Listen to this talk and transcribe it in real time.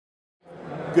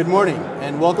Good morning,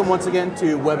 and welcome once again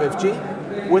to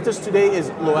WebFG. With us today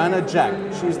is Loana Jack.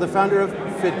 She's the founder of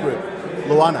Fit Group.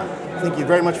 Loana, thank you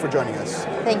very much for joining us.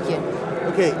 Thank you.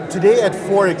 Okay, today at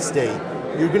Forex Day,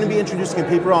 you're going to be introducing a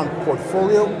paper on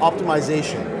portfolio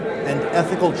optimization and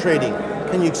ethical trading.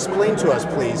 Can you explain to us,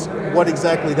 please, what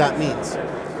exactly that means?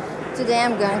 Today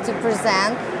I'm going to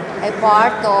present a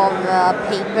part of a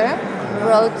paper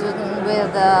wrote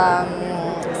with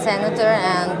Senator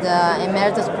and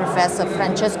Emeritus Professor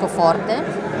Francesco Forte.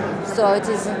 So it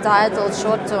is entitled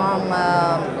Short-Term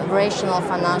Rational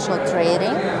Financial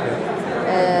Trading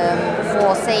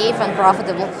for Safe and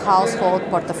Profitable Household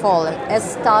Portfolio, a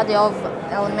study of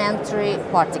elementary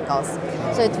particles.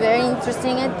 So it's very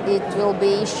interesting. It will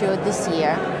be issued this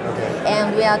year. Okay.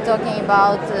 And we are talking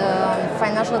about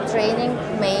financial trading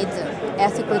made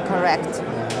ethically correct.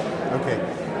 Okay.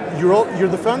 You're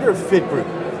the founder of Fit Group.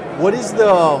 What is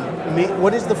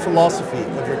the philosophy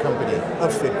of your company,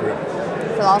 of Fit Group?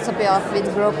 Philosophy of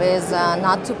Fit Group is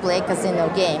not to play casino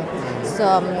game.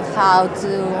 So how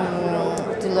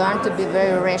to learn to be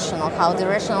very rational, how the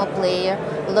rational player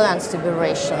learns to be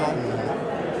rational.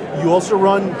 You also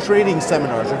run trading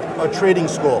seminars, or a trading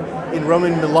school in Rome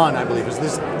and Milan, I believe. Is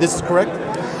this correct?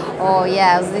 Oh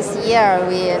yes, this year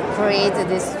we created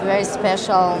this very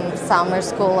special summer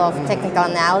school of technical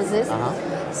analysis.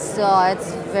 So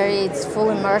it's full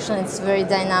immersion, it's very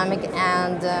dynamic,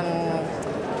 and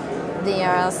there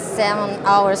are 7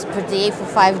 hours per day for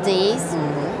 5 days.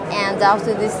 And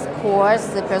after this course,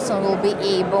 the person will be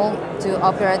able to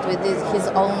operate with his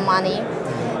own money,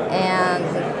 and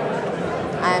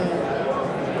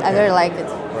I very like it.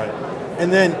 Right.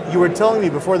 And then you were telling me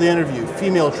before the interview,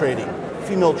 female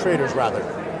traders rather.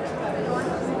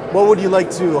 What would you like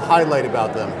to highlight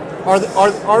about them?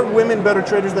 Are women better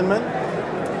traders than men?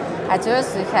 At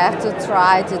first, we have to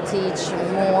try to teach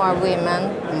more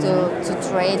women to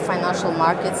trade financial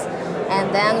markets,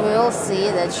 and then we will see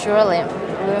that surely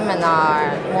women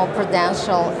are more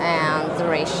prudential and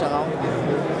rational.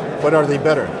 But are they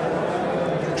better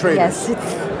traders? Yes.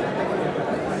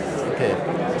 Okay.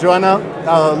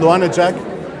 Loana Jack,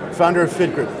 founder of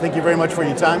Fit Group. Thank you very much for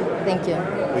your time. Thank you.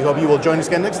 We hope you will join us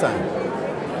again next time.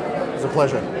 It was a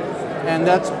pleasure. And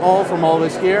that's all from all of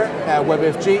us here at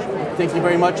WebFG. Thank you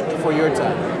very much for your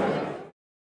time.